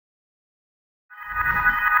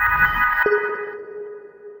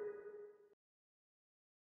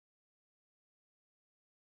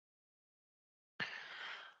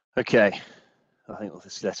Okay, I think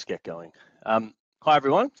let's get going. Hi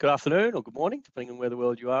everyone, good afternoon or good morning, depending on where the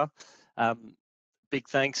world you are. Big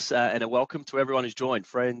thanks and a welcome to everyone who's joined,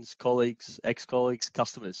 friends, colleagues, ex-colleagues,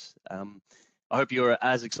 customers. I hope you're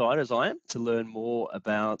as excited as I am to learn more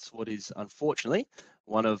about what is unfortunately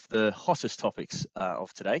one of the hottest topics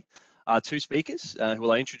of today. Our two speakers, who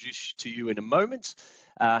I'll introduce to you in a moment,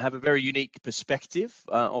 have a very unique perspective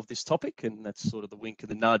of this topic, and that's sort of the wink and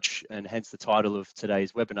the nudge, and hence the title of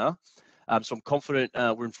today's webinar. So I'm confident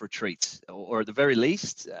we're in for a treat, or at the very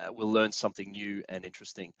least, we'll learn something new and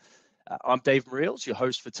interesting. I'm Dave Mareels, your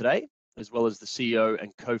host for today, as well as the CEO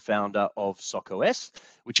and co-founder of SOC.OS,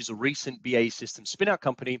 which is a recent BAE Systems spin-out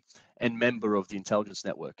company and member of the intelligence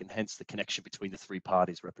network, and hence the connection between the three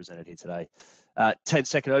parties represented here today.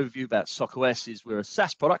 10-second overview about SOC.OS is we're a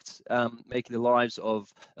SaaS product, making the lives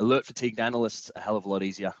of alert fatigued analysts a hell of a lot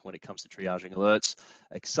easier when it comes to triaging alerts,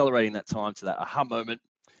 accelerating that time to that aha moment,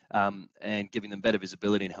 and giving them better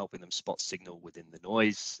visibility and helping them spot signal within the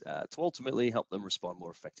noise to ultimately help them respond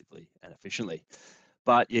more effectively and efficiently.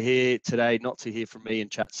 But you're here today not to hear from me and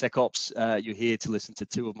chat SecOps. You're here to listen to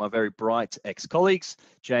two of my very bright ex-colleagues,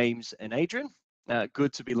 James and Adrian.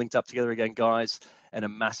 Good to be linked up together again, guys, and a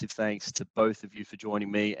massive thanks to both of you for joining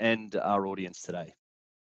me and our audience today.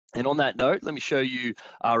 And on that note, let me show you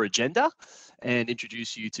our agenda and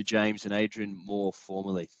introduce you to James and Adrian more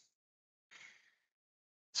formally.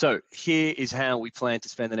 So here is how we plan to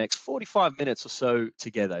spend the next 45 minutes or so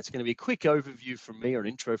together. It's going to be a quick overview from me, or an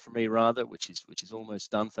intro from me rather, which is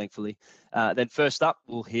almost done, thankfully. Then first up,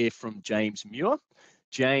 we'll hear from James Muir.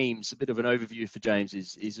 James, a bit of an overview for James,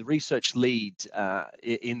 is a research lead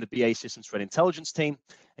in the BAE Systems Threat Intelligence team,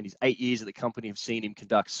 and his 8 years at the company have seen him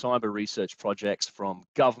conduct cyber research projects from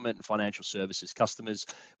government and financial services customers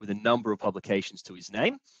with a number of publications to his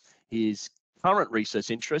name. His current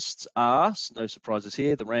research interests are, no surprises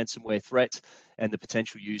here, the ransomware threat and the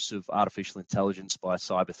potential use of artificial intelligence by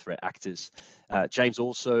cyber threat actors. James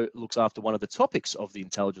also looks after one of the topics of the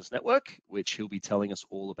intelligence network, which he'll be telling us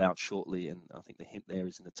all about shortly, and I think the hint there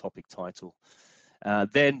is in the topic title.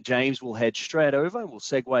 Then James will head straight over and we'll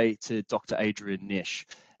segue to Dr. Adrian Nish.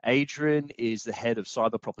 Adrian is the head of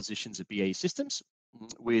cyber propositions at BAE Systems,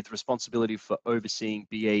 with responsibility for overseeing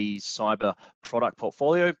BAE's cyber product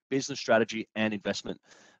portfolio, business strategy, and investment.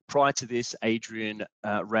 Prior to this, Adrian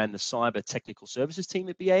ran the cyber technical services team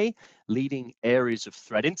at BAE, leading areas of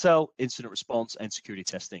threat intel, incident response, and security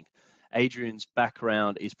testing. Adrian's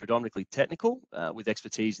background is predominantly technical, with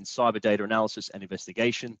expertise in cyber data analysis and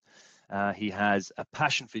investigation. He has a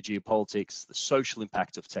passion for geopolitics, the social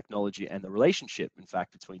impact of technology, and the relationship, in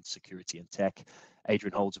fact, between security and tech.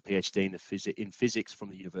 Adrian holds a PhD in physics from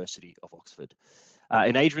the University of Oxford.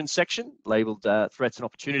 In Adrian's section, labeled Threats and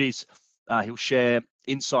Opportunities, he'll share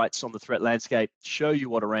insights on the threat landscape, show you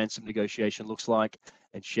what a ransom negotiation looks like,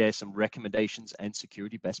 and share some recommendations and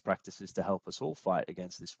security best practices to help us all fight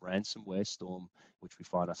against this ransomware storm which we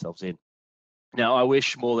find ourselves in. Now, I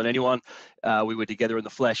wish more than anyone we were together in the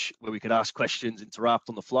flesh where we could ask questions, interrupt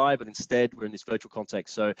on the fly, but instead we're in this virtual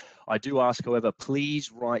context. So I do ask, however,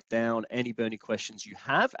 please write down any burning questions you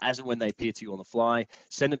have as and when they appear to you on the fly.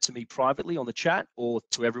 Send them to me privately on the chat or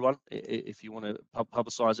to everyone if you want to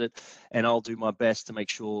publicize it, and I'll do my best to make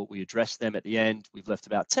sure we address them at the end. We've left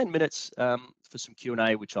about 10 minutes for some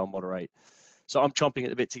Q&A, which I'll moderate. So I'm chomping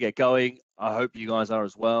at the bit to get going. I hope you guys are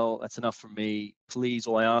as well. That's enough from me. Please,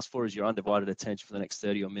 all I ask for is your undivided attention for the next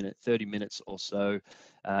 30 minutes or so.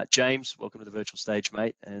 James, welcome to the virtual stage,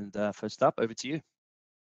 mate. And first up, over to you.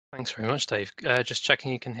 Thanks very much, Dave. Just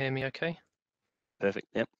checking you can hear me okay? Perfect,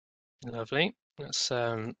 yep. Lovely. Let's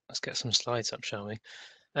get some slides up, shall we?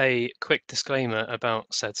 A quick disclaimer about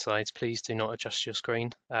said slides. Please do not adjust your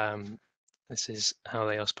screen. This is how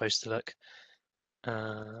they are supposed to look.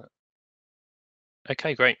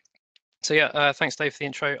 Okay, great. So yeah, thanks Dave for the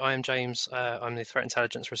intro. I am James. I'm the Threat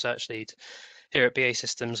Intelligence Research Lead here at BAE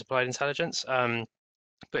Systems Applied Intelligence.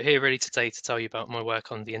 But here really today to tell you about my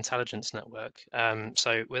work on the intelligence network.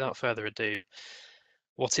 So without further ado,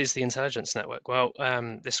 what is the intelligence network? Well,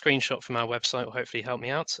 this screenshot from our website will hopefully help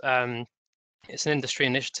me out. It's an industry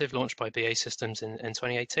initiative launched by BAE Systems in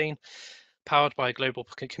 2018, powered by a global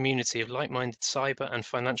community of like-minded cyber and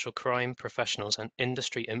financial crime professionals and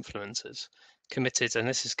industry influencers, committed, and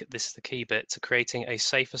this is the key bit, to creating a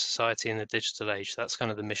safer society in the digital age. That's kind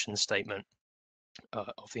of the mission statement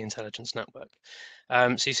of the intelligence network.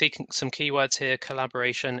 So you see some keywords here.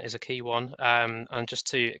 Collaboration is a key one, and just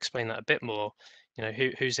to explain that a bit more,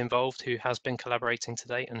 who's involved, who has been collaborating to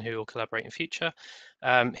date, and who will collaborate in future.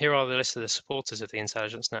 Here are the list of the supporters of the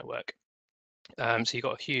intelligence network. So you've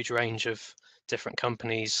got a huge range of different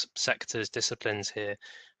companies, sectors, disciplines here.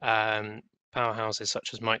 Powerhouses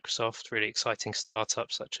such as Microsoft, really exciting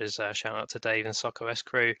startups such as shout out to Dave and SOC.OS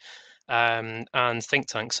crew, and think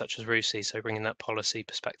tanks such as RUSI, so bringing that policy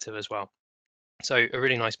perspective as well. So a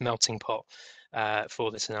really nice melting pot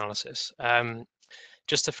for this analysis.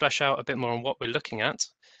 Just to flesh out a bit more on what we're looking at,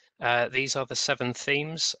 these are the 7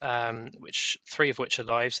 themes, which 3 of which are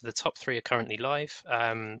live. So the top 3 are currently live.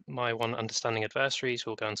 My one, understanding adversaries,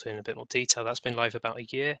 we'll go into in a bit more detail. That's been live about a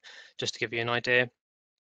year, just to give you an idea.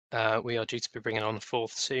 We are due to be bringing on the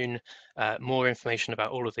 4th soon. More information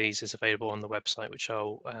about all of these is available on the website, which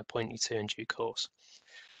I'll point you to in due course.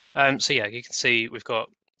 So yeah, you can see we've got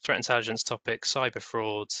threat intelligence topics, cyber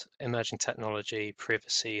fraud, emerging technology,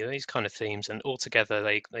 privacy, these kind of themes, and altogether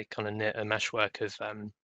they kind of knit a meshwork of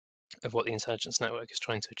what the intelligence network is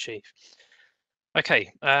trying to achieve.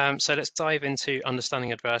 Okay, so let's dive into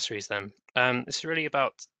understanding adversaries then. It's really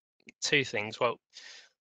about 2 things. Well,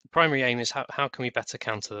 the primary aim is how can we better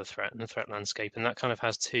counter the threat and the threat landscape, and that kind of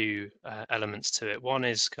has 2 elements to it. One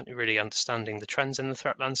is kind of really understanding the trends in the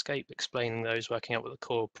threat landscape, explaining those, working out what the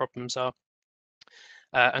core problems are,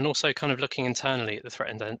 and also kind of looking internally at the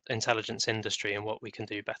threat intelligence industry and what we can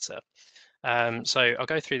do better. So I'll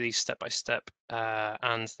go through these step by step,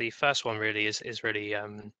 and the first one really is really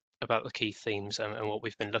about the key themes and what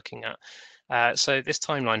we've been looking at. So this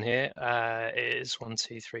timeline here is 1,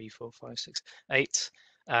 2, 3, 4, 5, 6, 8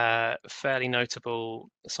 fairly notable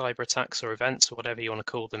cyber attacks or events or whatever you want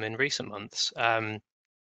to call them in recent months. And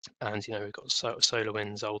we've got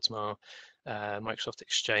SolarWinds, Oldsmar, Microsoft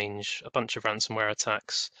Exchange, a bunch of ransomware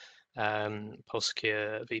attacks,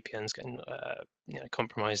 PulseSecure, VPNs getting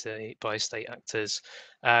compromised by state actors,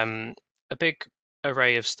 a big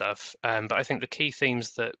array of stuff. But I think the key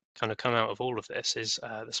themes that kind of come out of all of this is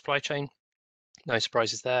the supply chain. No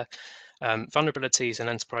surprises there. Vulnerabilities in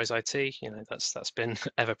enterprise IT, that's been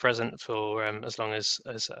ever present for as long as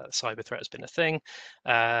cyber threat has been a thing,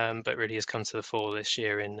 but really has come to the fore this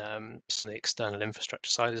year in some of the external infrastructure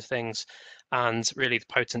side of things, and really the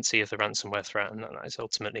potency of the ransomware threat, and that is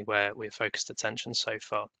ultimately where we've focused attention so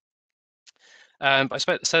far. But I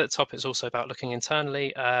suppose at the top, it's also about looking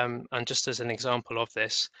internally, and just as an example of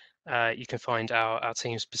this, you can find our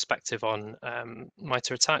team's perspective on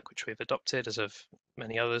MITRE ATT&CK, which we've adopted as of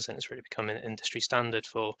many others, and it's really become an industry standard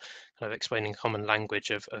for kind of explaining common language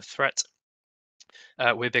of threat.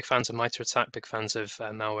 We're big fans of MITRE ATT&CK, big fans of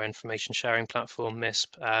malware information sharing platform,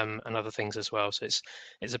 MISP, and other things as well. So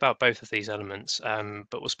it's about both of these elements,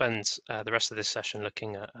 but we'll spend the rest of this session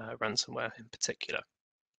looking at ransomware in particular.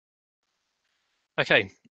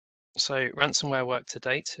 Okay, so ransomware work to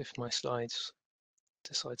date, if my slides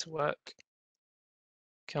decide to work.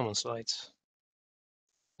 Come on, slides.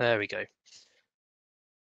 There we go.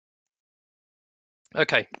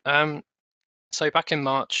 Okay, so back in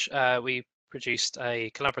March, we produced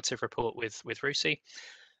a collaborative report with RUSI.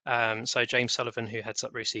 So James Sullivan, who heads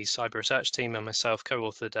up RUSI's cyber research team, and myself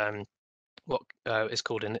co-authored what is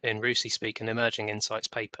called in RUSI speak an emerging insights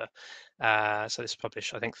paper. So this is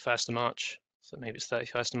published, I think, 1st of March. So maybe it's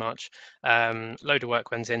 31st of March. Load of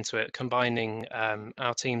work went into it, combining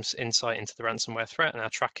our team's insight into the ransomware threat and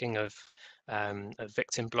our tracking of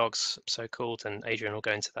victim blogs, so-called, and Adrian will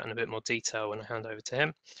go into that in a bit more detail when I hand over to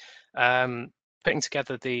him. Putting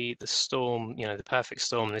together the storm, the perfect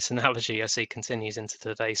storm. This analogy I see continues into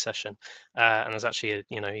today's session, and there's actually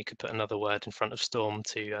you could put another word in front of storm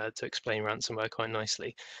to explain ransomware quite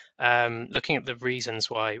nicely. Looking at the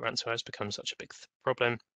reasons why ransomware has become such a big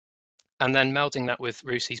problem, and then melding that with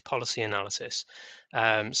RUSI's policy analysis.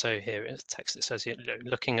 So here is text that says,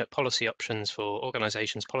 looking at policy options for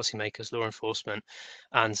organisations, policymakers, law enforcement,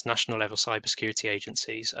 and national level cybersecurity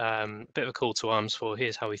agencies. A bit of a call to arms for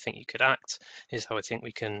here's how we think you could act, here's how I think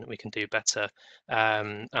we can do better.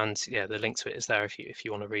 And yeah, the link to it is there if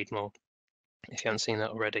you want to read more, if you haven't seen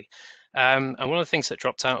that already. And one of the things that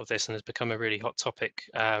dropped out of this and has become a really hot topic,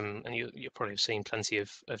 and you probably have seen plenty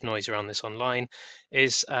of noise around this online,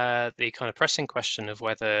 is the kind of pressing question of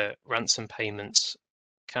whether ransom payments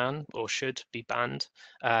can or should be banned,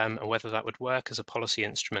 and whether that would work as a policy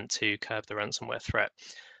instrument to curb the ransomware threat.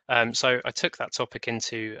 So I took that topic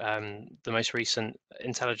into the most recent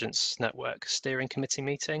Intelligence Network Steering Committee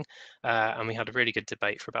meeting, and we had a really good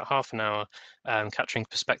debate for about half an hour, capturing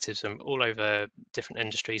perspectives from all over different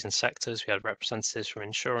industries and sectors. We had representatives from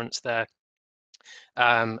insurance there.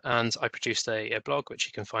 And I produced a blog, which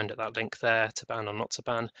you can find at that link there, to ban or not to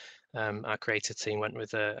ban. Our creative team went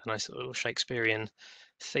with a nice little Shakespearean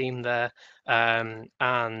theme there.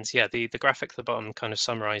 And yeah, the graphic at the bottom kind of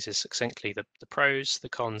summarizes succinctly the pros, the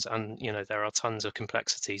cons, and there are tons of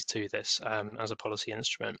complexities to this as a policy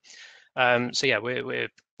instrument. So yeah, we're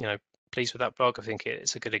pleased with that blog. I think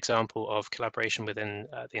it's a good example of collaboration within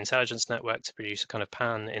the intelligence network to produce a kind of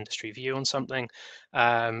pan-industry view on something.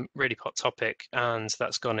 Really hot topic, and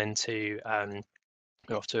that's gone into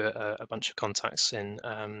we're off to a bunch of contacts in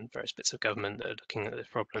various bits of government that are looking at this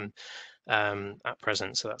problem at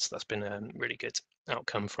present. So that's been a really good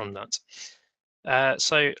outcome from that.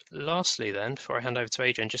 So lastly then, before I hand over to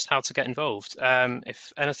Adrian, just how to get involved.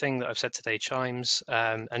 If anything that I've said today chimes,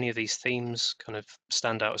 any of these themes kind of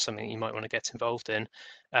stand out as something you might want to get involved in,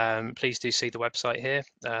 please do see the website here.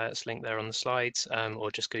 It's linked there on the slides, or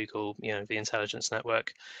just Google, the Intelligence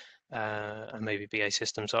Network, and maybe BA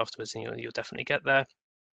Systems afterwards, and you'll definitely get there.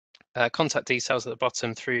 Contact details at the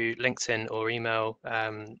bottom through LinkedIn or email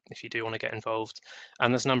if you do want to get involved.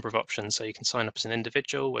 And there's a number of options. So you can sign up as an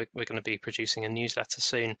individual. We're going to be producing a newsletter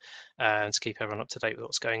soon to keep everyone up to date with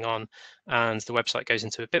what's going on. And the website goes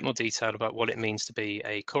into a bit more detail about what it means to be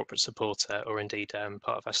a corporate supporter or indeed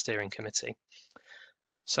part of our steering committee.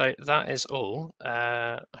 So that is all.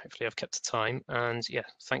 Hopefully I've kept the time. And yeah,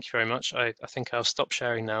 thank you very much. I think I'll stop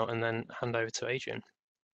sharing now and then hand over to Adrian.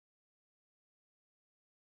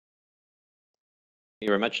 Thank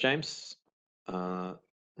you very much, James.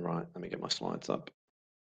 Right, let me get my slides up.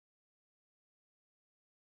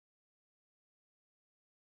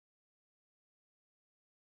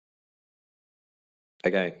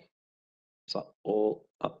 Okay, is that all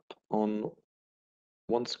up on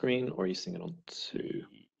one screen, or are you seeing it on two?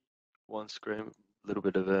 One screen, a little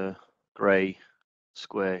bit of a grey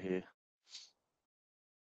square here.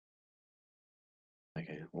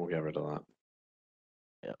 Okay, we'll get rid of that.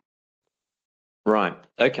 Yeah. Right.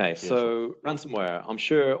 Okay. So ransomware. I'm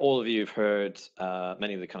sure all of you have heard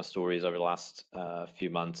many of the kind of stories over the last few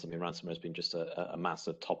months. I mean, ransomware has been just a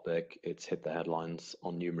massive topic. It's hit the headlines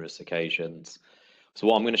on numerous occasions. So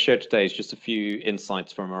what I'm going to share today is just a few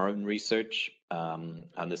insights from our own research, and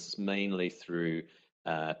this is mainly through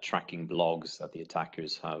tracking blogs that the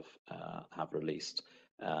attackers have released.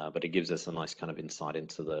 But it gives us a nice kind of insight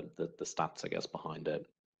into the stats, I guess, behind it.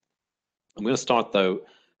 I'm going to start though.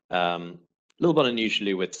 A little bit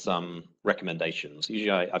unusually with some recommendations.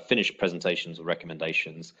 Usually I finish presentations with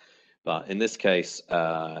recommendations, but in this case,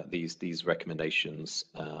 these recommendations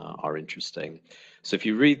are interesting. So if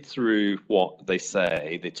you read through what they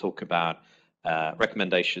say, they talk about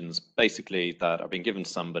recommendations basically that are being given to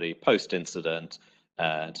somebody post-incident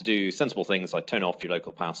to do sensible things like turn off your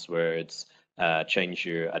local passwords, change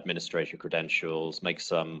your administrator credentials, make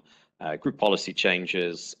some group policy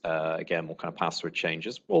changes, again, more kind of password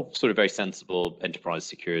changes, all sort of very sensible enterprise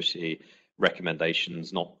security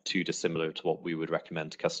recommendations, not too dissimilar to what we would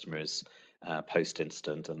recommend to customers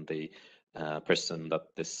post-incident. And the person that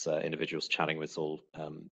this individual is chatting with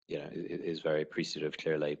is very appreciative,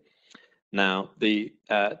 clearly. Now, the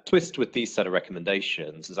twist with these set of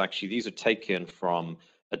recommendations is actually these are taken from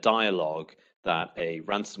a dialogue that a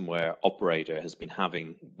ransomware operator has been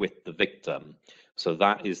having with the victim. So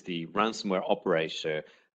that is the ransomware operator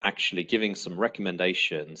actually giving some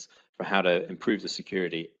recommendations for how to improve the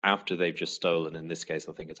security after they've just stolen. In this case,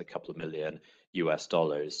 I think it's a couple of $million US.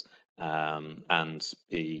 And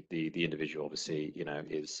the individual obviously,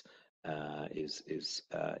 is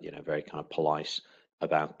very kind of polite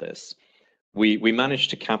about this. We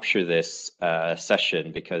managed to capture this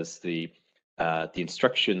session because the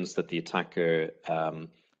instructions that the attacker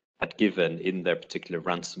had given in their particular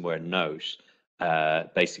ransomware note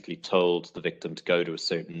basically told the victim to go to a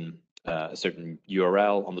certain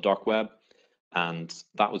URL on the dark web, and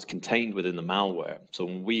that was contained within the malware. So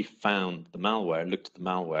when we found the malware, looked at the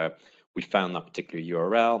malware, we found that particular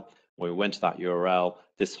URL. When we went to that URL,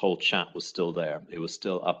 this whole chat was still there. It was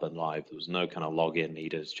still up and live. There was no kind of login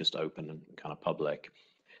needed. It's just open and kind of public.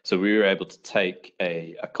 So we were able to take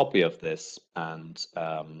a copy of this and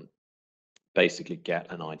basically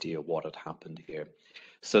get an idea of what had happened here.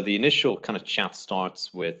 So the initial kind of chat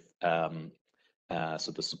starts with so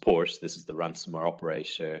the support. This is the ransomware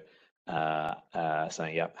operator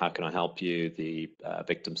saying, "Yeah, how can I help you?" The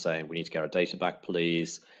victim saying, "We need to get our data back,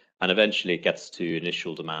 please." And eventually it gets to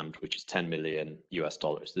initial demand, which is $10 million US.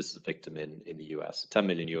 This is a victim in the US, $10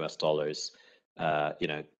 million US.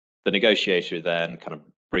 The negotiator then kind of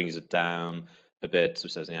brings it down a bit, so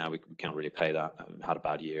says, "Yeah, we can't really pay that. I've had a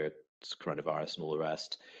bad year, it's coronavirus and all the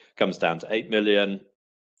rest." Comes down to 8 million,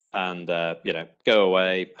 and go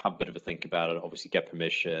away, have a bit of a think about it. Obviously, get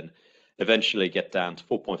permission. Eventually, get down to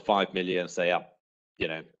 4.5 million. Say,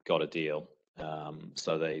 "Yeah, got a deal."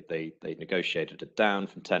 So they negotiated it down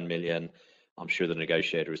from 10 million. I'm sure the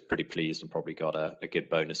negotiator is pretty pleased and probably got a good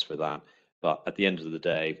bonus for that. But at the end of the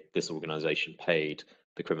day, this organization paid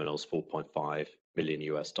the criminals 4.5 million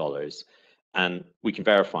US dollars. And we can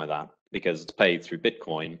verify that because it's paid through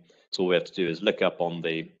Bitcoin. So all we have to do is look up on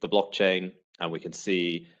the blockchain, and we can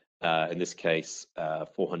see in this case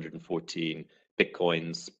 414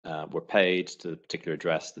 Bitcoins were paid to the particular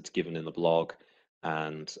address that's given in the blog,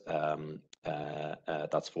 and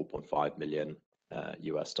that's 4.5 million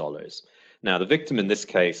US dollars. Now, the victim in this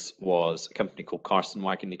case was a company called Carson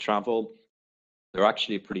Wagonly Travel. They're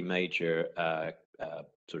actually a pretty major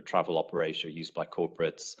sort of travel operator used by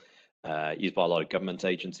corporates, used by a lot of government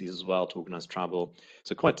agencies as well to organize travel.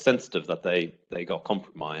 So quite sensitive that they got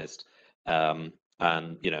compromised. And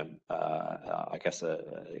I guess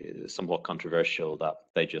somewhat controversial that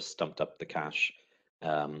they just stumped up the cash.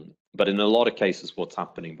 But in a lot of cases, what's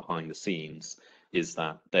happening behind the scenes is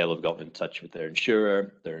that they'll have gotten in touch with their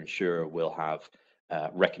insurer. Their insurer will have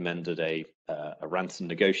recommended a ransom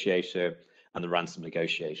negotiator, and the ransom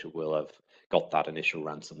negotiator will have got that initial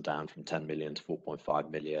ransom down from 10 million to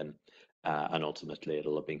 4.5 million, and ultimately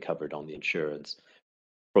it'll have been covered on the insurance.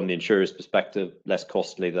 From the insurer's perspective, less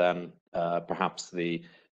costly than perhaps the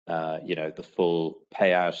full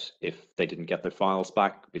payout if they didn't get their files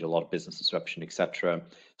back. Be a lot of business disruption, etc.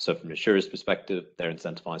 So from the insurer's perspective, they're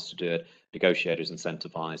incentivized to do it. Negotiators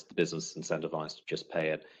incentivized, the business incentivized to just pay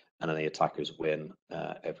it, and then the attackers win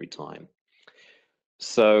every time.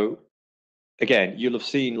 So again, you'll have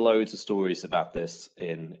seen loads of stories about this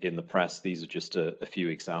in the press. These are just a few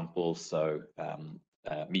examples. So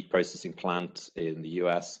meat processing plant in the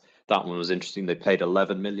US, that one was interesting. They paid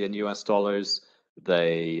 11 million US dollars.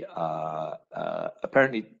 They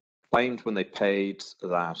apparently claimed when they paid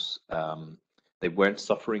that they weren't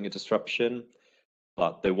suffering a disruption,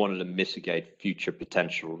 but they wanted to mitigate future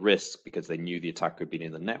potential risk because they knew the attacker had been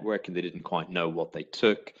in the network and they didn't quite know what they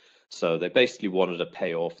took. So they basically wanted to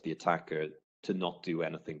pay off the attacker to not do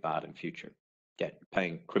anything bad in future. Again,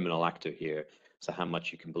 paying criminal actor here, so how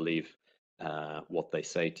much you can believe what they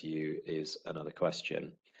say to you is another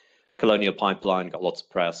question. Colonial Pipeline got lots of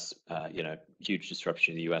press, huge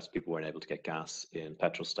disruption in the US. People weren't able to get gas in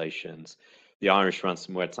petrol stations. The Irish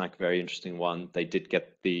ransomware attack, very interesting one. They did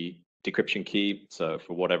get the decryption key. So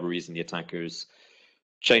for whatever reason, the attackers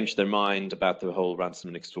changed their mind about the whole ransom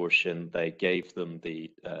and extortion. They gave them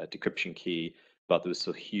the decryption key, but there was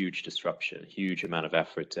a huge disruption, huge amount of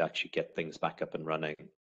effort to actually get things back up and running.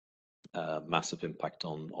 Massive impact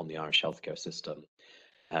on the Irish healthcare system.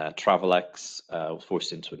 Travelex was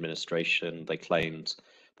forced into administration. They claimed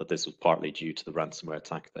that this was partly due to the ransomware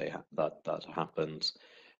attack that happened.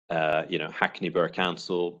 Hackney Borough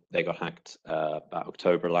Council, they got hacked about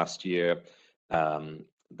October last year.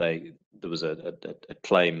 There was a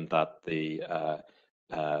claim that the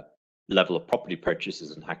level of property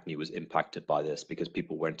purchases in Hackney was impacted by this because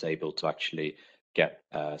people weren't able to actually get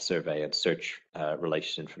survey and search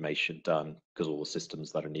related information done because all the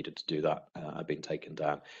systems that are needed to do that are being taken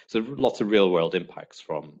down. So lots of real world impacts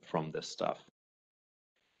from this stuff.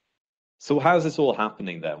 So how's this all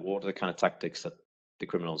happening then? What are the kind of tactics that the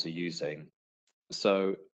criminals are using?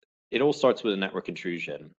 So it all starts with a network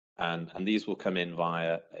intrusion, and these will come in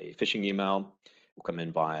via a phishing email, will come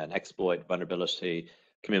in via an exploit vulnerability,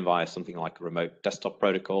 come in via something like a remote desktop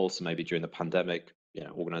protocol. So maybe during the pandemic,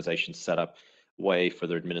 organizations set up way for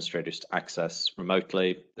their administrators to access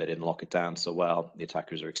remotely. They didn't lock it down so well. The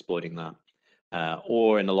attackers are exploiting that.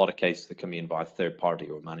 Or in a lot of cases, they come in by a third party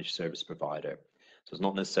or managed service provider. So it's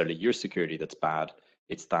not necessarily your security that's bad.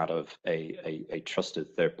 It's that of a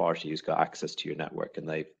trusted third party who's got access to your network, and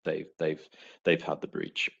they've had the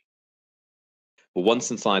breach. But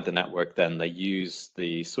once inside the network, then they use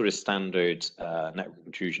the sort of standard network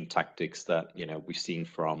intrusion tactics that we've seen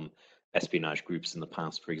from espionage groups in the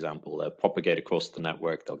past. For example, they'll propagate across the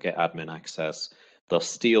network, they'll get admin access, they'll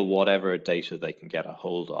steal whatever data they can get a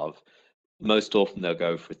hold of. Most often they'll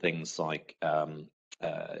go for things like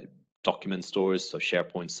document stores, so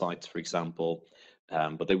SharePoint sites, for example,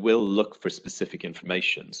 but they will look for specific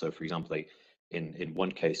information. So for example, in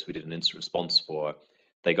one case we did an incident response for,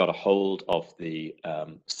 they got a hold of the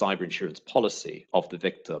cyber insurance policy of the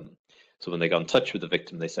victim. So when they got in touch with the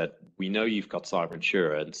victim, they said, we know you've got cyber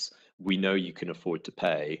insurance, we know you can afford to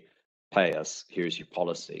pay us, here's your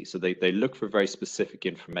policy. So they look for very specific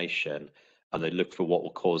information, and they look for what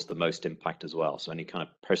will cause the most impact as well. So any kind of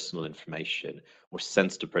personal information or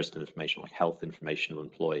sensitive personal information, like health information of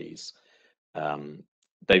employees.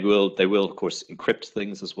 They will of course encrypt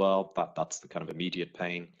things as well. That's the kind of immediate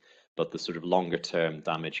pain, but the sort of longer term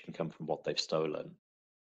damage can come from what they've stolen.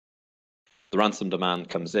 The ransom demand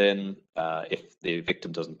comes in. If the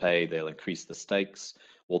victim doesn't pay, they'll increase the stakes.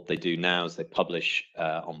 What they do now is they publish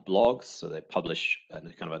on blogs. So they publish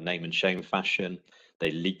in kind of a name and shame fashion.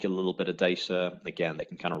 They leak a little bit of data. Again, they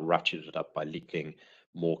can kind of ratchet it up by leaking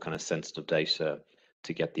more kind of sensitive data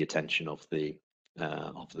to get the attention of the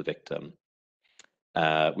victim.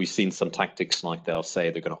 We've seen some tactics like they'll say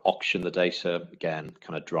they're going to auction the data. Again,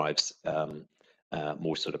 kind of drives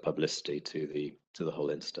more sort of publicity to the whole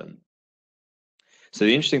incident. So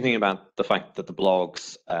the interesting thing about the fact that the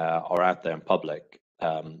blogs are out there in public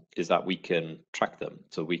is that we can track them.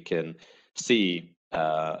 So we can see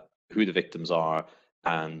who the victims are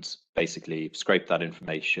and basically scrape that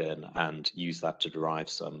information and use that to derive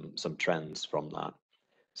some trends from that.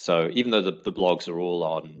 So even though the blogs are all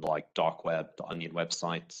on like dark web, onion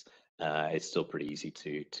websites, it's still pretty easy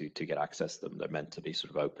to get access to them. They're meant to be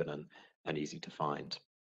sort of open and easy to find.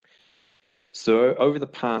 So over the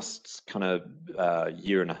past kind of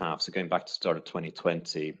year and a half, so going back to the start of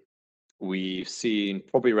 2020, we've seen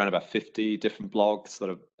probably around about 50 different blogs that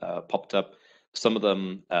have popped up. Some of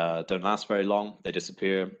them don't last very long, they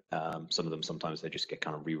disappear. Some of them, sometimes they just get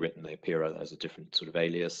kind of rewritten, they appear as a different sort of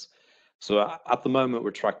alias. So at the moment,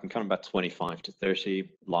 we're tracking kind of about 25 to 30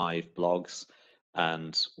 live blogs,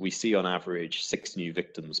 and we see on average 6 new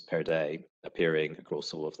victims per day appearing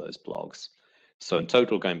across all of those blogs. So in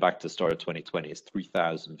total, going back to the start of 2020, it's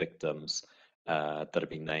 3,000 victims that have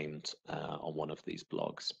been named on one of these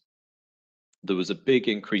blogs. There was a big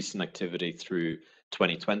increase in activity through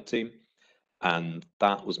 2020, and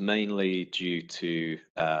that was mainly due to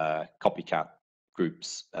copycat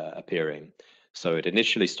groups appearing. So it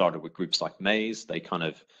initially started with groups like Maze. They kind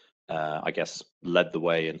of, I guess, led the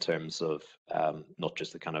way in terms of not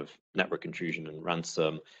just the kind of network intrusion and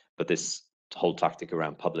ransom, but this whole tactic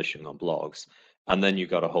around publishing on blogs. And then you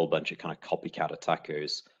got a whole bunch of kind of copycat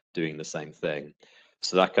attackers doing the same thing.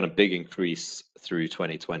 So that kind of big increase through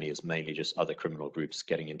 2020 is mainly just other criminal groups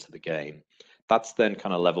getting into the game. That's then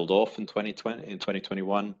kind of leveled off in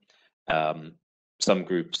 2021. Some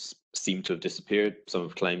groups seem to have disappeared. Some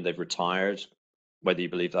have claimed they've retired. Whether you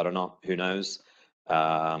believe that or not, who knows?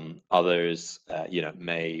 Others,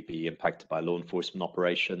 may be impacted by law enforcement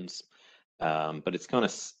operations, but it's kind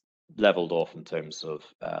of leveled off in terms of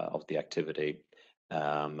the activity,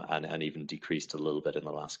 and even decreased a little bit in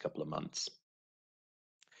the last couple of months.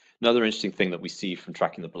 Another interesting thing that we see from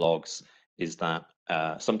tracking the blogs is that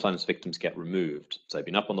sometimes victims get removed. So they've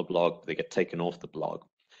been up on the blog, they get taken off the blog.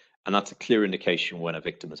 And that's a clear indication when a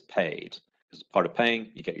victim has paid. As part of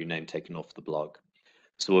paying, you get your name taken off the blog.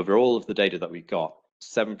 So over all of the data that we've got,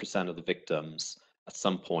 7% of the victims at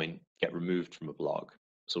some point get removed from a blog.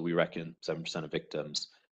 So we reckon 7% of victims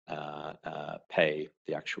pay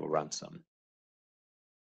the actual ransom.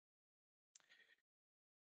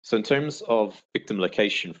 So in terms of victim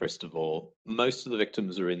location, first of all, most of the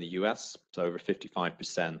victims are in the US. So over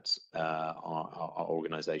 55% are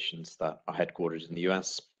organizations that are headquartered in the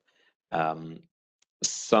US.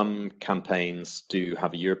 Some campaigns do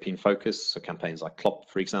have a European focus, so campaigns like CLOP,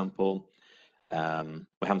 for example. We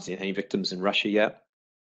haven't seen any victims in Russia yet.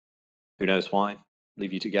 Who knows why?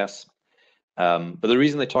 Leave you to guess. But the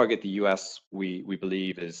reason they target the US, we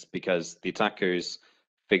believe, is because the attackers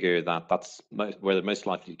figure that that's where they're most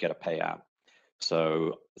likely to get a payout.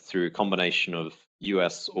 So through a combination of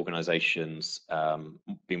US organizations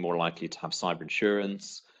being more likely to have cyber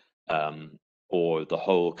insurance, or the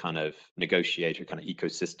whole kind of negotiator kind of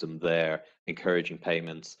ecosystem there encouraging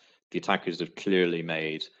payments, the attackers have clearly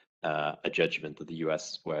made a judgment that the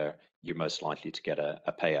US is where you're most likely to get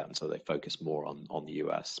a payout, and so they focus more on the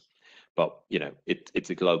US. But it's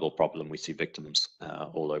a global problem. We see victims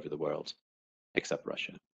all over the world, except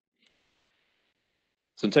Russia.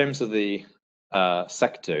 So in terms of the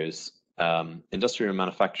sectors, industrial and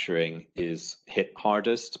manufacturing is hit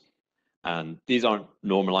hardest. And these aren't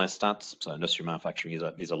normalized stats. So industrial manufacturing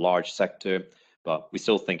is a large sector, but we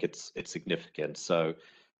still think it's significant. So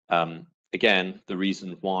again, the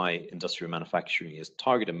reason why industrial manufacturing is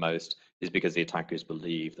targeted most is because the attackers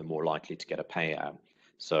believe they're more likely to get a payout.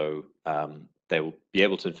 So they will be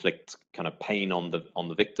able to inflict kind of pain on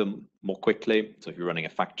the victim more quickly. So if you're running a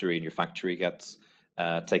factory and your factory gets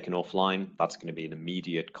taken offline, that's going to be an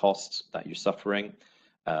immediate cost that you're suffering.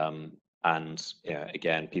 And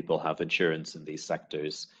again, people have insurance in these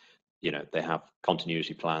sectors. They have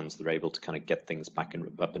continuity plans. They're able to kind of get things back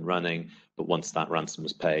up and running. But once that ransom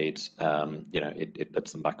is paid, it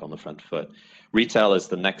puts them back on the front foot. Retail is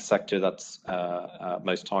the next sector that's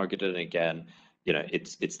most targeted. And again,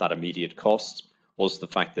 it's that immediate cost. Also,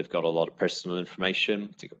 the fact they've got a lot of personal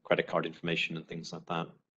information, they've got credit card information and things like that.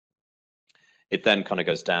 It then kind of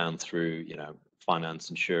goes down through, finance,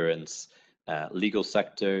 insurance, legal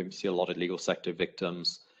sector. You see a lot of legal sector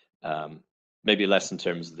victims, maybe less in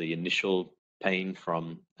terms of the initial pain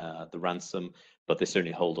from the ransom, but they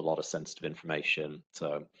certainly hold a lot of sensitive information.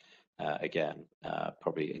 So again,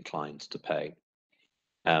 probably inclined to pay.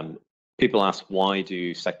 People ask, why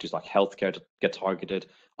do sectors like healthcare get targeted?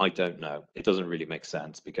 I don't know. It doesn't really make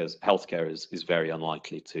sense, because healthcare is very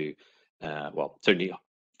unlikely to, well, certainly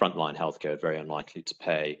frontline healthcare, very unlikely to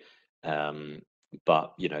pay.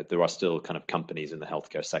 But there are still kind of companies in the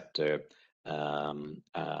healthcare sector, and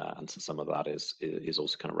so some of that is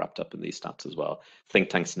also kind of wrapped up in these stats as well. Think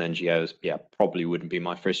tanks and NGOs, yeah, probably wouldn't be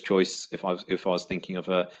my first choice if I was thinking of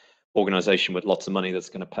a organization with lots of money that's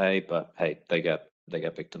going to pay. But hey, they get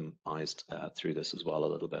victimized through this as well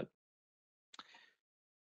a little bit.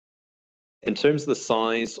 In terms of the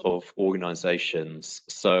size of organizations,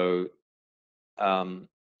 so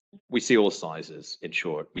we see all sizes, in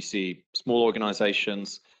short. We see small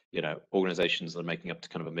organizations, organizations that are making up to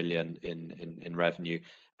kind of $1 million in revenue,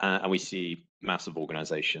 and we see massive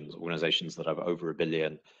organizations that have over $1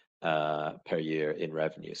 billion per year in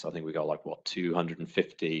revenue. So I think we got like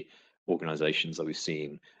 250 organizations that we've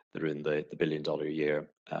seen that are in the $1 billion a year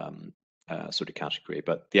sort of category.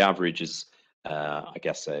 But the average is, I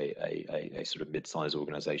guess, a sort of mid-sized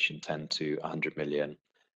organization, 10 to 100 million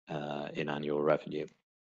in annual revenue.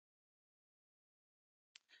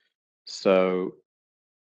 So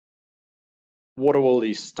what do all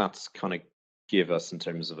these stats kind of give us in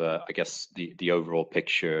terms of, I guess, the overall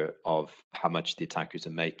picture of how much the attackers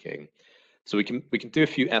are making? So we can do a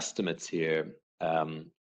few estimates here,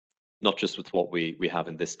 not just with what we have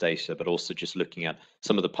in this data, but also just looking at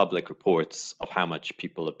some of the public reports of how much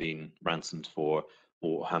people have been ransomed for,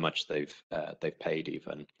 or how much they've paid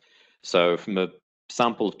even. So from a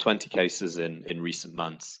sample of 20 cases in recent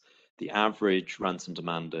months, the average ransom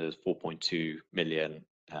demand is $4.2 million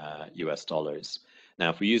US dollars. Now,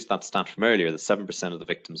 if we use that stat from earlier, the 7% of the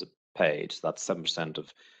victims are paid. So that's 7%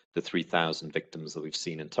 of the 3,000 victims that we've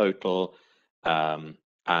seen in total. And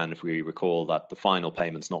if we recall that the final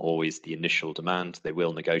payment's not always the initial demand, they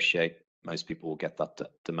will negotiate. Most people will get that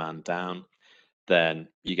demand down. Then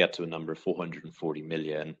you get to a number of 440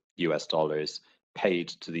 million US dollars paid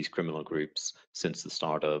to these criminal groups since the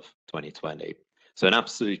start of 2020. So an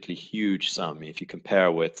absolutely huge sum. If you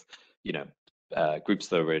compare with, groups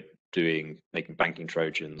that were making banking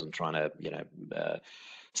Trojans and trying to,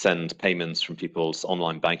 send payments from people's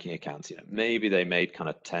online banking accounts, maybe they made kind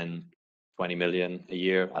of 10, 20 million a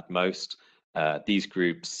year at most. These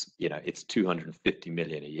groups, it's 250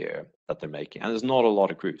 million a year that they're making. And there's not a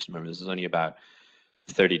lot of groups. Remember, there's only about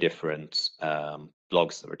 30 different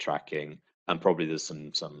blogs that we're tracking, and probably there's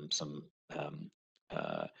some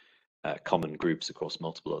common groups across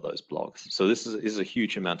multiple of those blogs. So this is a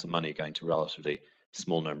huge amount of money going to a relatively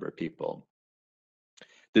small number of people.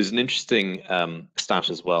 There's an interesting stat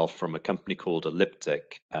as well from a company called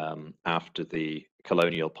Elliptic after the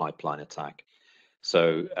Colonial Pipeline attack.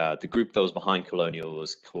 So the group that was behind Colonial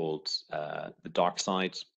was called the Dark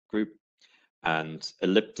Side Group, and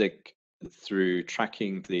Elliptic, through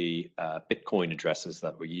tracking the Bitcoin addresses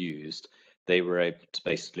that were used, they were able to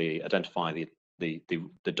basically identify the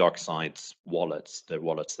Dark Side's wallets, the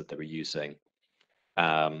wallets that they were using,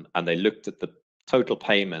 and they looked at the total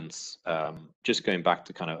payments just going back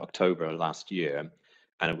to kind of October last year,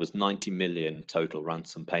 and it was 90 million total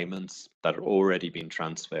ransom payments that are already being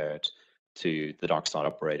transferred to the dark side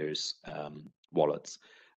operators' wallets,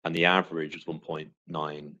 and the average was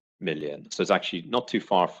 1.9 million. So it's actually not too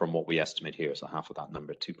far from what we estimate here, so half of that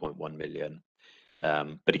number, 2.1 million.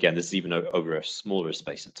 But again, this is even over a smaller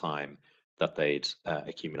space of time that they'd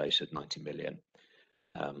accumulated 90 million.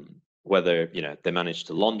 Whether they managed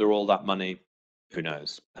to launder all that money, who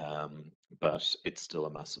knows? But it's still a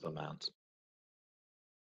massive amount.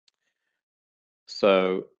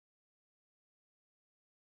 So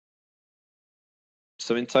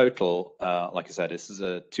in total, like I said, this is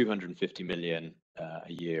a 250 million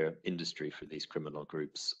a year industry for these criminal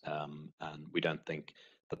groups, and we don't think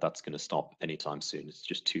that that's going to stop anytime soon. It's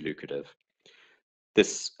just too lucrative.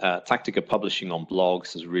 This tactic of publishing on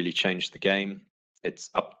blogs has really changed the game. It's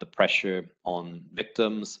upped the pressure on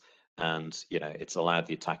victims, and it's allowed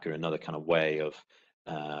the attacker another kind of way of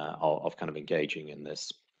kind of engaging in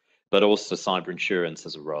this. But also cyber insurance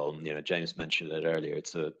has a role. James mentioned it earlier.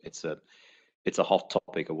 It's a hot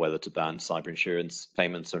topic of whether to ban cyber insurance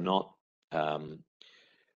payments or not.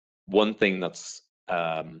 One thing that's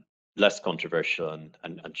less controversial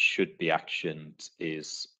and should be actioned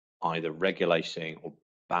is either regulating or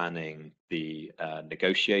banning the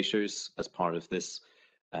negotiators as part of this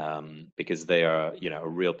because they are, a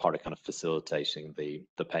real part of kind of facilitating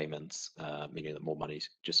the payments, meaning that more money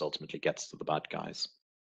just ultimately gets to the bad guys.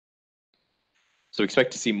 So we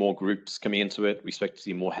expect to see more groups coming into it. We expect to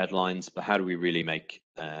see more headlines, but how do we really make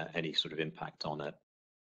any sort of impact on it?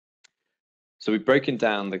 So we've broken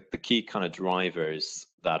down the key kind of drivers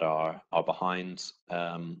that are behind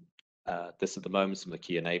this at the moment, some of the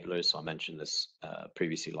key enablers. So I mentioned this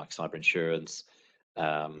previously, like cyber insurance,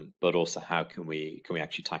 but also how can we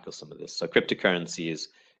actually tackle some of this? So cryptocurrency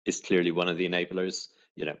is clearly one of the enablers.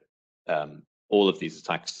 All of these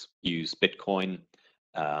attacks use Bitcoin,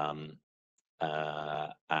 and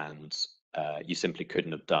you simply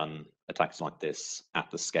couldn't have done attacks like this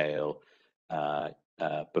at the scale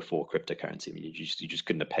before cryptocurrency. I mean, you just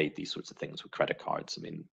couldn't have paid these sorts of things with credit cards. I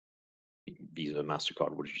mean, Visa and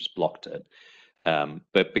MasterCard would have just blocked it.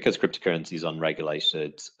 But because cryptocurrency is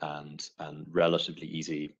unregulated and relatively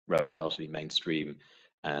easy, relatively mainstream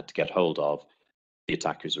to get hold of, the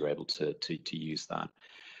attackers are able to use that.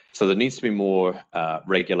 So there needs to be more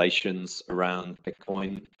regulations around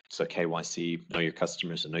Bitcoin. So KYC, know your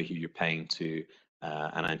customers and know who you're paying to,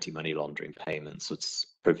 and anti-money laundering payments. So it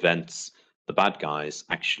prevents the bad guys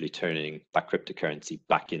actually turning that cryptocurrency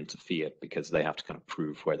back into fiat, because they have to kind of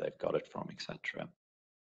prove where they've got it from, etc.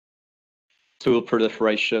 Tool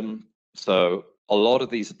proliferation. So a lot of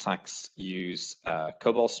these attacks use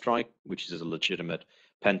Cobalt Strike, which is a legitimate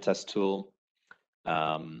pen test tool.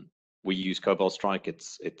 We use Cobalt Strike.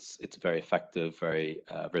 It's a very effective, very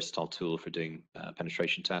versatile tool for doing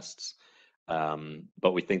penetration tests.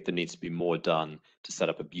 But we think there needs to be more done to set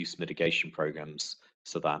up abuse mitigation programs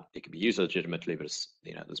so that it can be used legitimately, but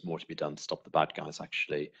there's more to be done to stop the bad guys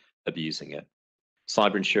actually abusing it.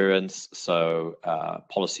 Cyber insurance, so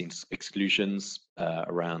policy exclusions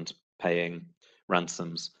around paying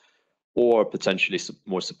ransoms, or potentially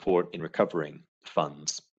more support in recovering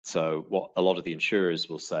funds. So what a lot of the insurers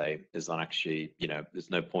will say is that actually, there's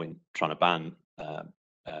no point trying to ban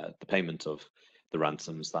the payment of the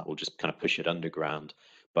ransoms. That will just kind of push it underground.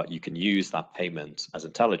 But you can use that payment as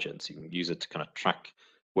intelligence. You can use it to kind of track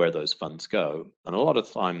where those funds go. And a lot of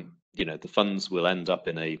the time, the funds will end up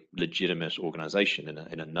in a legitimate organization,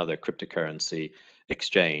 in another cryptocurrency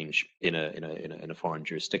exchange in a foreign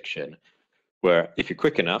jurisdiction, where if you're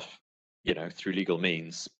quick enough, through legal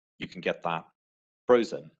means, you can get that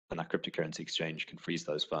frozen, and that cryptocurrency exchange can freeze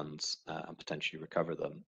those funds and potentially recover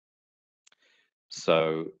them.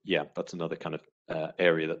 So yeah, that's another kind of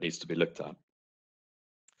area that needs to be looked at.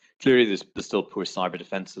 Clearly, there's still poor cyber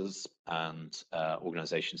defenses, and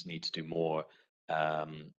organizations need to do more,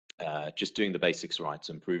 just doing the basics right,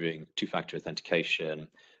 so improving two-factor authentication,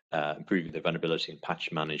 improving their vulnerability and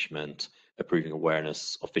patch management, improving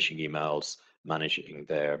awareness of phishing emails, managing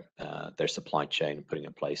their supply chain, putting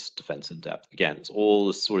in place defense in depth. Again, it's all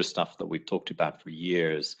the sort of stuff that we've talked about for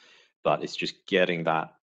years, but it's just getting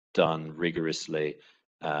that done rigorously,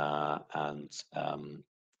 and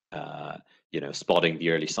spotting the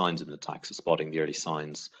early signs of an attack, so spotting the early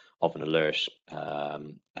signs of an alert,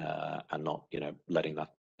 and not letting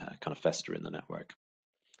that kind of fester in the network.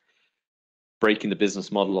 Breaking the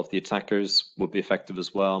business model of the attackers would be effective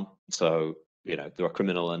as well. So there are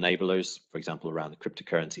criminal enablers, for example, around the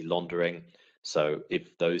cryptocurrency laundering. So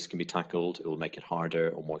if those can be tackled, it will make it harder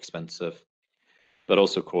or more expensive. But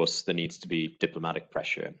also, of course, there needs to be diplomatic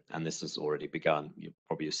pressure, and this has already begun. You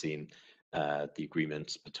probably have seen the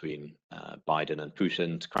agreement between Biden and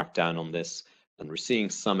Putin to crack down on this, and we're seeing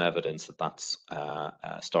some evidence that that's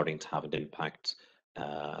starting to have an impact,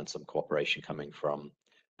 and some cooperation coming from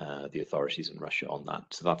the authorities in Russia on that.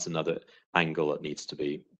 So that's another angle that needs to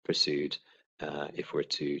be pursued if we're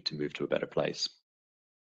to move to a better place.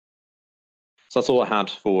 So that's all I had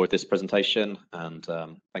for this presentation, and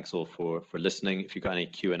thanks all for listening. If you've got any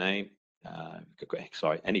Q&A,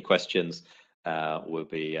 any questions, we'll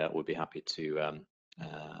be happy to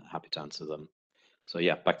answer them. So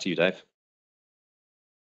yeah, back to you, Dave.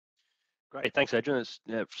 Great, thanks, Adrian. It's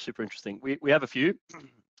super interesting. We have a few.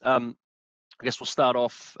 I guess we'll start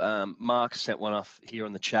off. Mark sent one off here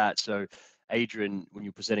on the chat. So Adrian, when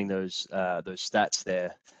you're presenting those stats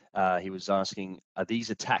there, he was asking, are these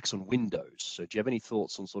attacks on Windows? So do you have any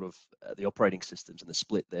thoughts on sort of the operating systems and the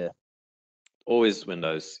split there? Always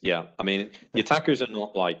Windows, yeah. I mean, the attackers are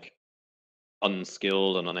not like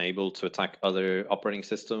unskilled and unable to attack other operating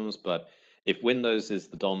systems, but if Windows is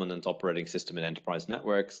the dominant operating system in enterprise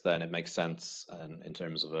networks, then it makes sense in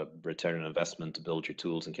terms of a return on investment to build your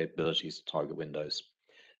tools and capabilities to target Windows.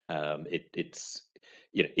 It's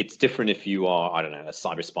different if you are, I don't know, a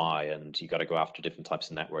cyber spy, and you got to go after different types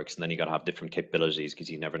of networks, and then you got to have different capabilities because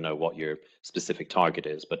you never know what your specific target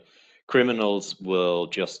is. But Criminals will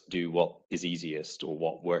just do what is easiest or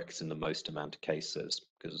what works in the most amount of cases,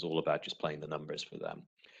 because it's all about just playing the numbers for them.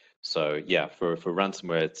 So yeah, for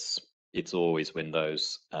ransomware, it's always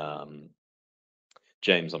Windows.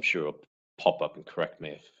 James, I'm sure, will pop up and correct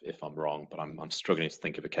me if I'm wrong, but I'm struggling to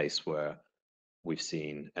think of a case where we've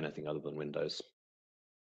seen anything other than Windows.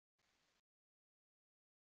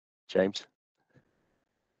 James?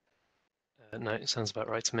 No, it sounds about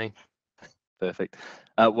right to me. Perfect.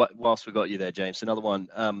 Whilst we got you there, James, another one.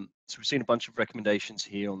 So we've seen a bunch of recommendations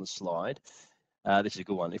here on the slide. This is a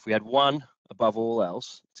good one. If we had one above all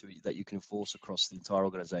else that you can enforce across the entire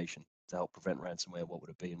organization to help prevent ransomware, what would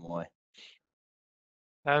it be and why?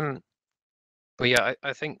 Well, yeah,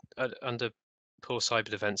 I think under poor cyber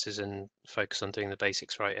defenses and focus on doing the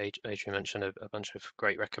basics right, Adrian mentioned a bunch of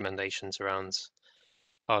great recommendations around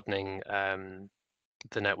hardening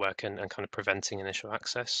the network and kind of preventing initial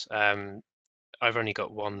access. I've only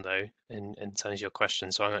got one though in terms of your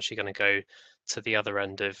question, so I'm actually going to go to the other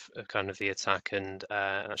end of kind of the attack and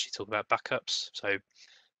actually talk about backups. So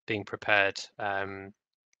being prepared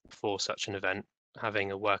for such an event,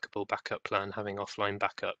 having a workable backup plan, having offline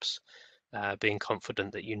backups, being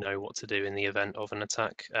confident that you know what to do in the event of an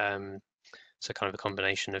attack. So kind of a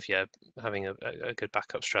combination of having a good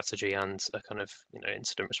backup strategy and a kind of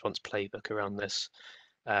incident response playbook around this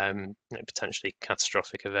potentially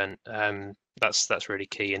catastrophic event. That's really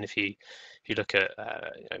key. And if you look at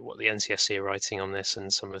what the NCSC are writing on this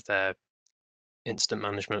and some of their incident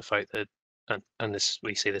management folk, and this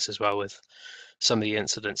we see this as well with some of the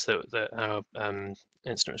incidents that our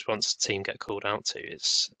incident response team get called out to.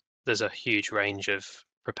 There's a huge range of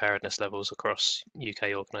preparedness levels across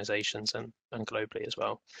UK organisations and globally as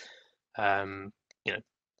well.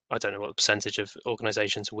 I don't know what the percentage of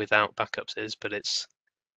organisations without backups is, but it's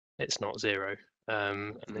not zero,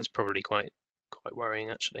 and it's probably quite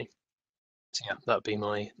worrying actually. So yeah, that'd be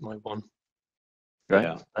my one. Great,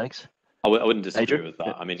 Yeah, thanks. I wouldn't disagree Adrian? with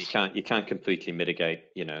that. I mean, you can't completely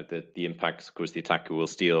mitigate, the impacts. Of course, the attacker will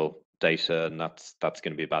steal data, and that's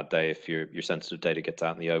going to be a bad day if your sensitive data gets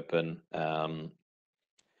out in the open.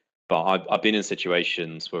 But I've been in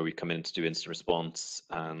situations where we come in to do instant response,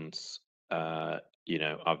 and I've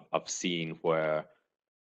seen where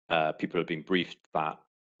people have been briefed that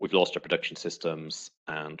we've lost our production systems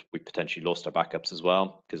and we potentially lost our backups as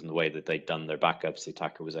well, because in the way that they'd done their backups, the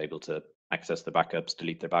attacker was able to access their backups,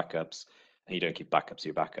 delete their backups, and you don't keep backups of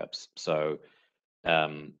your backups. So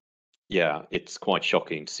yeah, it's quite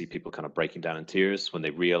shocking to see people kind of breaking down in tears when they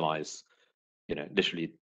realize,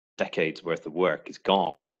 literally decades worth of work is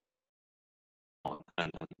gone,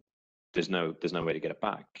 and there's no way to get it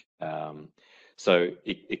back. So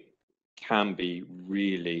it can be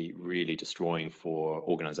really, really destroying for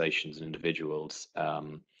organizations and individuals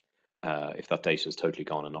if that data is totally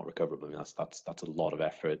gone and not recoverable. I mean, that's a lot of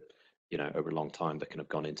effort, over a long time that can have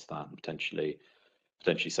gone into that, and potentially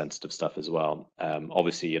sensitive stuff as well.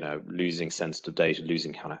 Obviously, losing sensitive data,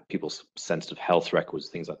 losing kind of people's sensitive health records,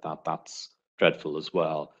 things like that, that's dreadful as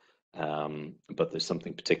well. But there's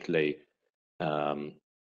something particularly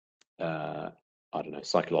I don't know,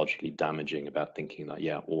 psychologically damaging about thinking that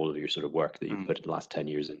all of your sort of work that you've put in the last 10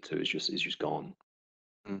 years into is just gone.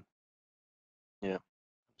 Yeah,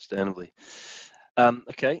 understandably.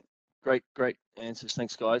 Okay, great answers.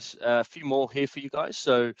 Thanks, guys. A few more here for you guys.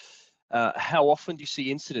 So how often do you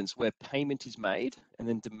see incidents where payment is made and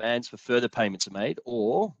then demands for further payments are made,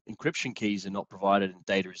 or encryption keys are not provided and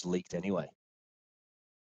data is leaked anyway?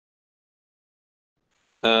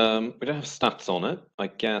 We don't have stats on it. I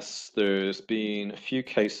guess there's been a few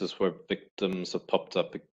cases where victims have popped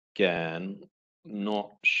up again.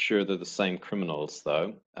 Not sure they're the same criminals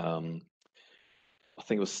though. I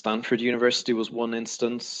think it was Stanford University was one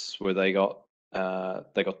instance where they got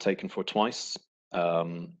taken for twice,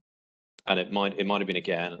 and it might have been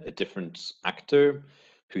again a different actor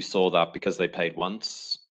who saw that because they paid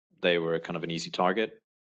once, they were kind of an easy target.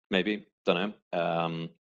 Maybe, don't know.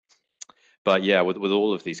 But yeah, with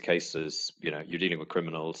all of these cases, you're dealing with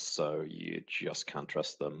criminals, so you just can't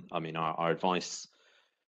trust them. I mean, our advice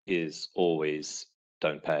is always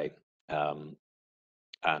don't pay. And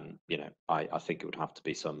I think it would have to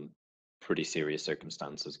be some pretty serious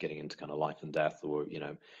circumstances, getting into kind of life and death, or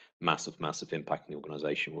massive impact in the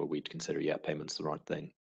organization, where we'd consider payment's the right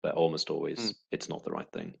thing. But almost always it's not the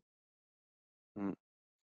right thing.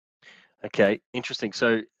 Okay, interesting.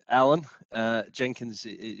 So Alan Jenkins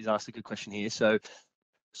is asked a good question here. So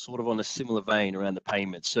sort of on a similar vein around the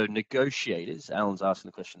payments. So negotiators, Alan's asking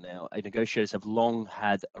the question now, negotiators have long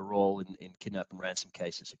had a role in kidnap and ransom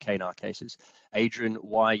cases, so KNR cases. Adrian,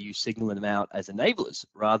 why are you signaling them out as enablers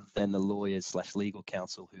rather than the lawyers / legal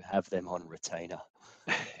counsel who have them on retainer?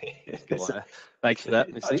 Thanks for that,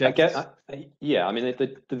 Mr. Jenkins. Yeah, I mean,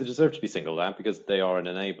 they deserve to be singled out because they are an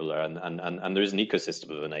enabler, and there is an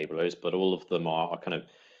ecosystem of enablers, but all of them are kind of,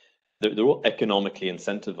 they're all economically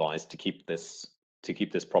incentivized to keep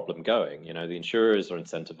this problem going. You know, the insurers are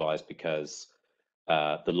incentivized because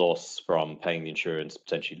the loss from paying the insurance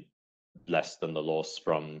potentially less than the loss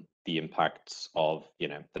from the impacts of, you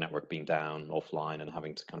know, the network being down offline and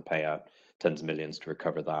having to kind of pay out tens of millions to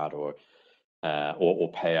recover that, or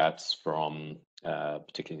payouts from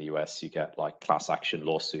particularly in the US, you get like class action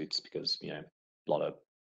lawsuits because, you know, a lot of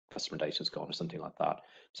customer data is gone or something like that.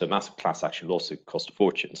 So massive class action lawsuit cost a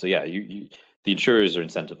fortune. So yeah, the insurers are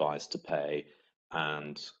incentivized to pay,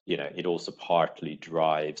 and you know, it also partly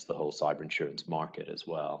drives the whole cyber insurance market as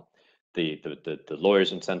well. The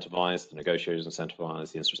lawyers are incentivized, the negotiators are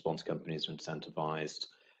incentivized, the incident response companies are incentivized,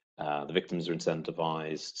 the victims are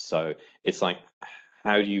incentivized. So it's like,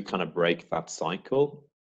 how do you kind of break that cycle?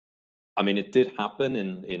 I mean, it did happen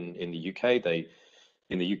in the UK.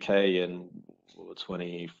 In the UK in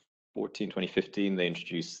 2014, 2015, they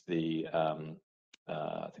introduced the I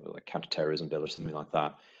think it was like counterterrorism bill or something like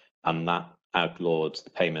that, and that outlawed the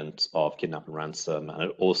payment of kidnap and ransom, and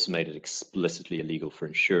it also made it explicitly illegal for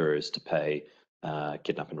insurers to pay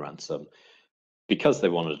kidnap and ransom because they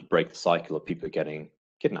wanted to break the cycle of people getting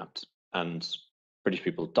kidnapped. And British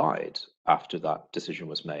people died after that decision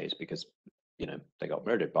was made because, you know, they got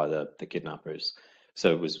murdered by the kidnappers.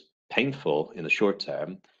 So it was painful in the short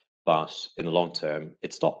term, but in the long term,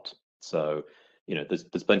 it stopped. So, you know,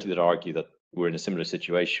 there's plenty that argue that we're in a similar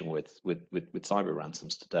situation with cyber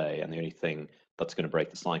ransoms today, and the only thing that's going to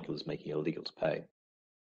break the cycle is making it illegal to pay.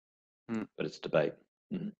 But it's a debate.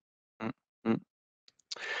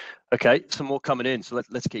 Okay, some more coming in, so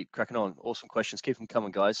let's keep cracking on. Awesome questions, keep them coming,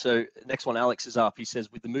 guys. So next one, Alex is up. He says,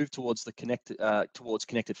 with the move towards the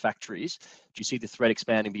connected factories, do you see the threat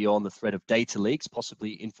expanding beyond the threat of data leaks,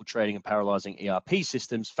 possibly infiltrating and paralyzing ERP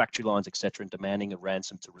systems, factory lines, etc., and demanding a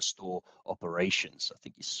ransom to restore operations? I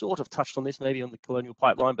think you sort of touched on this maybe on the Colonial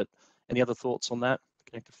Pipeline, but any other thoughts on that,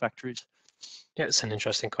 connected factories? Yeah, it's an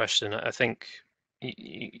interesting question. I think,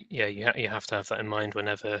 yeah, you have to have that in mind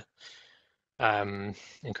whenever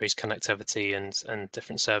increased connectivity and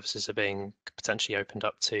different services are being potentially opened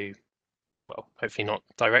up to, well, hopefully not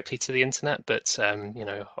directly to the internet, but you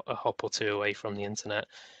know, a hop or two away from the internet.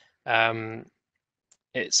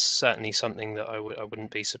 It's certainly something that I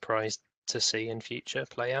wouldn't be surprised to see in future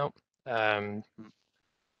play out. But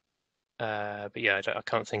yeah, I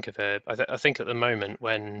can't think of I think at the moment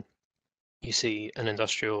when you see an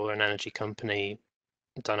industrial or an energy company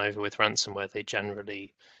done over with ransomware, they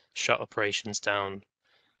generally shut operations down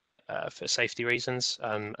for safety reasons,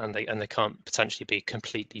 and they can't potentially be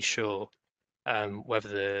completely sure whether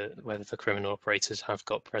the criminal operators have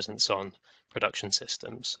got presence on production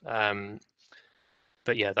systems.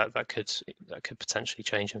 But yeah, that could potentially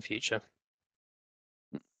change in future.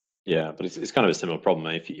 Yeah, but it's kind of a similar problem.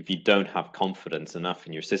 If you don't have confidence enough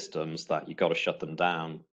in your systems that you got to shut them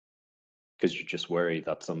down because you're just worried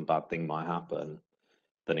that some bad thing might happen,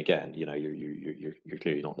 then again, you know, you're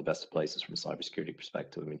clearly not in the best of places from a cybersecurity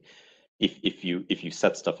perspective. I mean, if you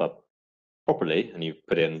set stuff up properly and you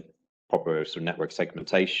put in proper sort of network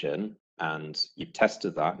segmentation and you've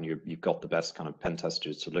tested that and you've got the best kind of pen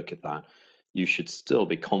testers to look at that, you should still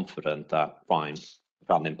be confident that fine, we've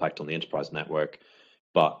had an impact on the enterprise network,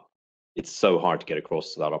 but it's so hard to get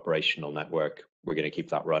across to that operational network. We're going to keep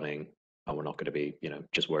that running, and we're not going to be, you know,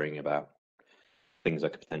 just worrying about things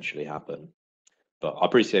that could potentially happen. But I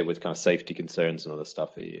appreciate with kind of safety concerns and other stuff,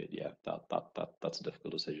 yeah, that's a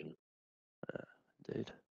difficult decision.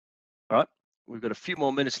 Indeed. All right, we've got a few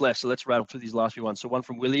more minutes left, so let's rattle through these last few ones. So one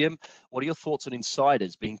from William, what are your thoughts on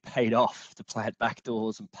insiders being paid off to plant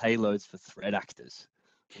backdoors and payloads for threat actors?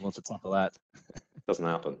 Who wants to tackle that? Doesn't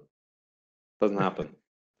happen. Doesn't happen.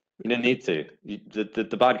 You don't need to.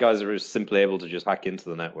 The bad guys are simply able to just hack into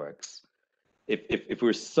the networks. If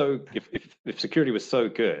security was so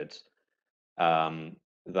good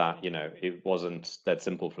that, you know, it wasn't that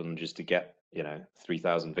simple for them just to get, you know,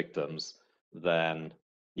 3,000 victims, then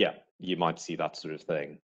yeah, you might see that sort of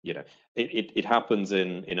thing. You know, it happens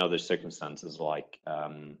in other circumstances, like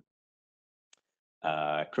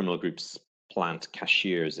criminal groups plant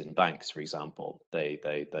cashiers in banks, for example. They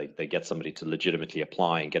get somebody to legitimately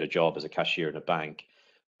apply and get a job as a cashier in a bank,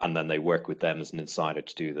 and then they work with them as an insider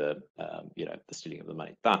to do the the stealing of the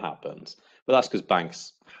money. That happens, but that's because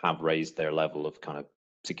banks have raised their level of kind of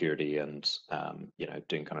security, and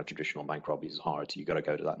doing kind of traditional bank robberies is hard. So you've got to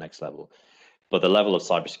go to that next level. But the level of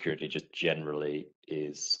cybersecurity just generally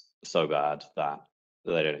is so bad that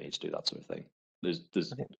they don't need to do that sort of thing.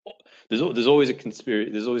 There's always a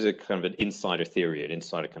conspiracy. There's always a kind of an insider theory, an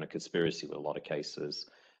insider kind of conspiracy with a lot of cases,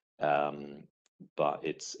 but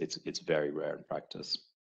it's very rare in practice.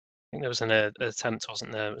 I think there was an attempt,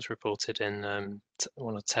 wasn't there? It was reported in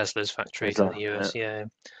one of Tesla's factories in the US. Yeah,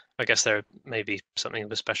 I guess there may be something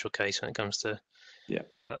of a special case when it comes to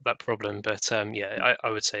that problem. But yeah, I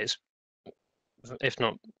would say it's, if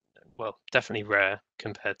not, well, definitely rare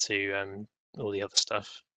compared to all the other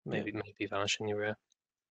stuff. Maybe vanishingly rare.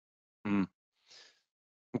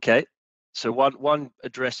 Okay, so one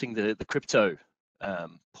addressing the crypto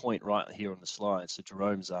point right here on the slide. So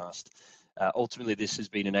Jerome's asked, ultimately this has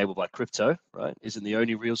been enabled by crypto, right? Isn't the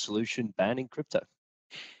only real solution banning crypto?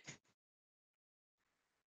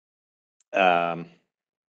 Don't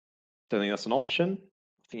think that's an option.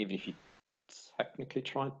 I think even if you technically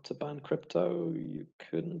tried to ban crypto, you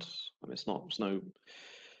couldn't. I mean, there's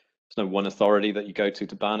no one authority that you go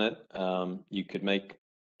to ban it. You could make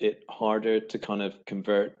it harder to kind of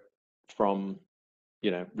convert from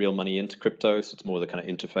real money into crypto. So it's more the kind of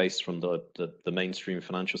interface from the mainstream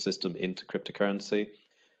financial system into cryptocurrency.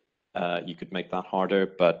 You could make that harder,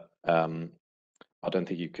 but I don't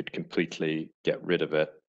think you could completely get rid of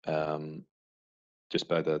it, just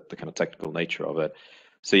by the kind of technical nature of it.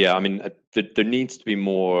 So yeah, I mean, there needs to be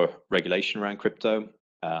more regulation around crypto,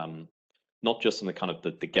 not just in the kind of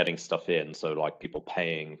the getting stuff in, so like people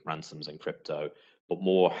paying ransoms in crypto, but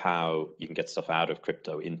more how you can get stuff out of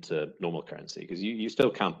crypto into normal currency, because you still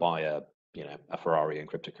can't buy a Ferrari in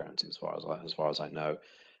cryptocurrency as far as I know.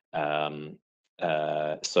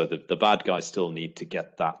 So the bad guys still need to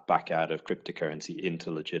get that back out of cryptocurrency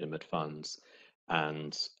into legitimate funds,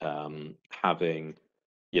 and having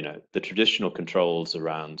the traditional controls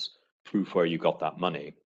around proof where you got that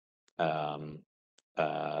money.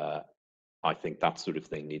 I think that sort of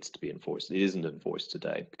thing needs to be enforced. It isn't enforced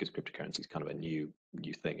today because cryptocurrency is kind of a new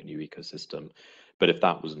thing, a new ecosystem. But if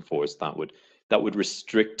that was enforced, that would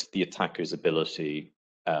restrict the attacker's ability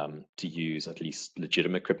to use at least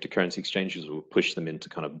legitimate cryptocurrency exchanges, or push them into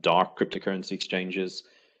kind of dark cryptocurrency exchanges.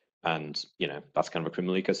 And that's kind of a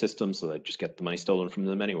criminal ecosystem, so they just get the money stolen from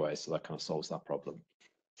them anyway. So that kind of solves that problem.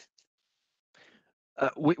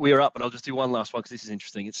 We are up, and I'll just do one last one because this is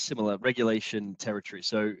interesting. It's similar regulation territory.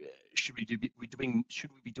 So should we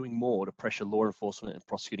be doing more to pressure law enforcement and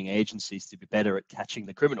prosecuting agencies to be better at catching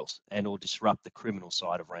the criminals and or disrupt the criminal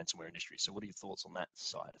side of ransomware industry? So what are your thoughts on that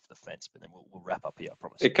side of the fence? But then we'll wrap up here, I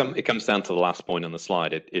promise. It comes down to the last point on the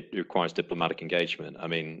slide. It requires diplomatic engagement. I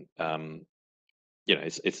mean,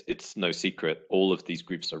 it's no secret. All of these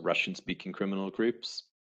groups are Russian-speaking criminal groups.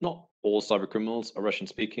 Not all cyber criminals are Russian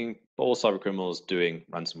speaking, but all cyber criminals doing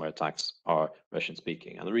ransomware attacks are Russian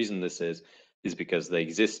speaking. And the reason this is because they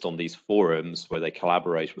exist on these forums where they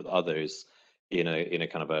collaborate with others in a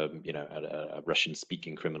kind of a Russian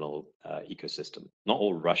speaking criminal ecosystem. Not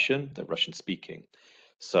all Russian, they're Russian speaking.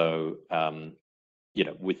 So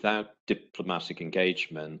without diplomatic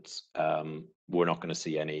engagement, we're not going to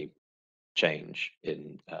see any change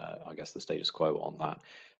in I guess the status quo on that.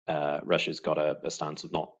 Russia's got a stance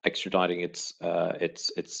of not extraditing its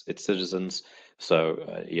citizens,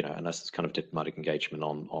 so unless it's kind of diplomatic engagement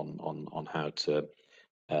on how to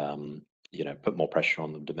put more pressure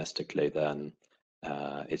on them domestically, then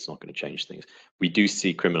it's not going to change things. We do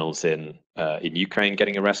see criminals in Ukraine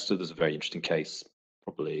getting arrested. There's a very interesting case,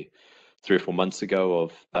 probably 3 or 4 months ago,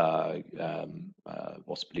 of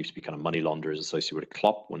what's believed to be kind of money launderers associated with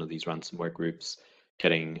Klop, one of these ransomware groups,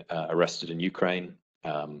 getting arrested in Ukraine.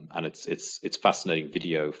 And it's fascinating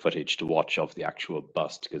video footage to watch of the actual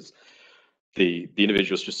bust, because the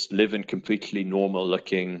individuals just live in completely normal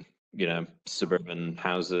looking suburban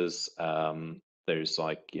houses. There's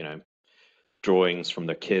like drawings from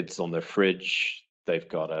their kids on their fridge. They've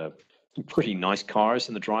got some pretty nice cars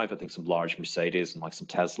in the drive. I think some large Mercedes and like some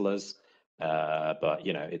Teslas. But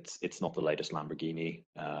it's not the latest Lamborghini.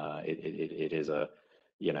 It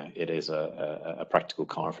is a practical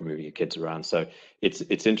car for moving your kids around. So it's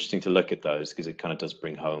interesting to look at those, because it kind of does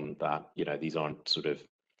bring home that these aren't sort of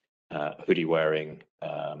hoodie wearing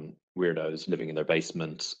weirdos living in their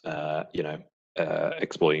basement,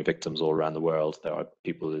 exploiting victims all around the world. There are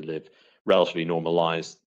people who live relatively normal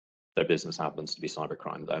lives. Their business happens to be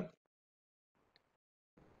cybercrime, though.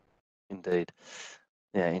 Indeed.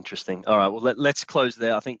 Yeah, interesting. All right, well, let's close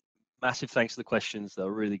there. I think massive thanks for the questions. They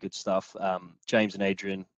were really good stuff. James and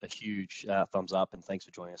Adrian, a huge thumbs up, and thanks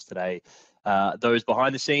for joining us today. Those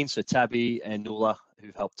behind the scenes, so Tabby and Nuala,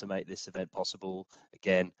 who've helped to make this event possible.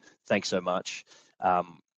 Again, thanks so much.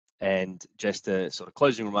 And just a sort of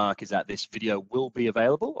closing remark is that this video will be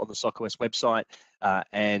available on the SOC.OS website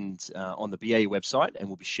and on the BA website, and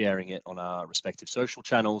we'll be sharing it on our respective social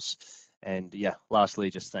channels. And yeah,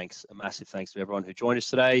 lastly, just a massive thanks to everyone who joined us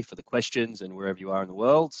today for the questions and wherever you are in the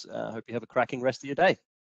world. I hope you have a cracking rest of your day.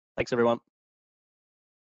 Thanks, everyone.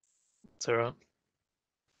 It's all right.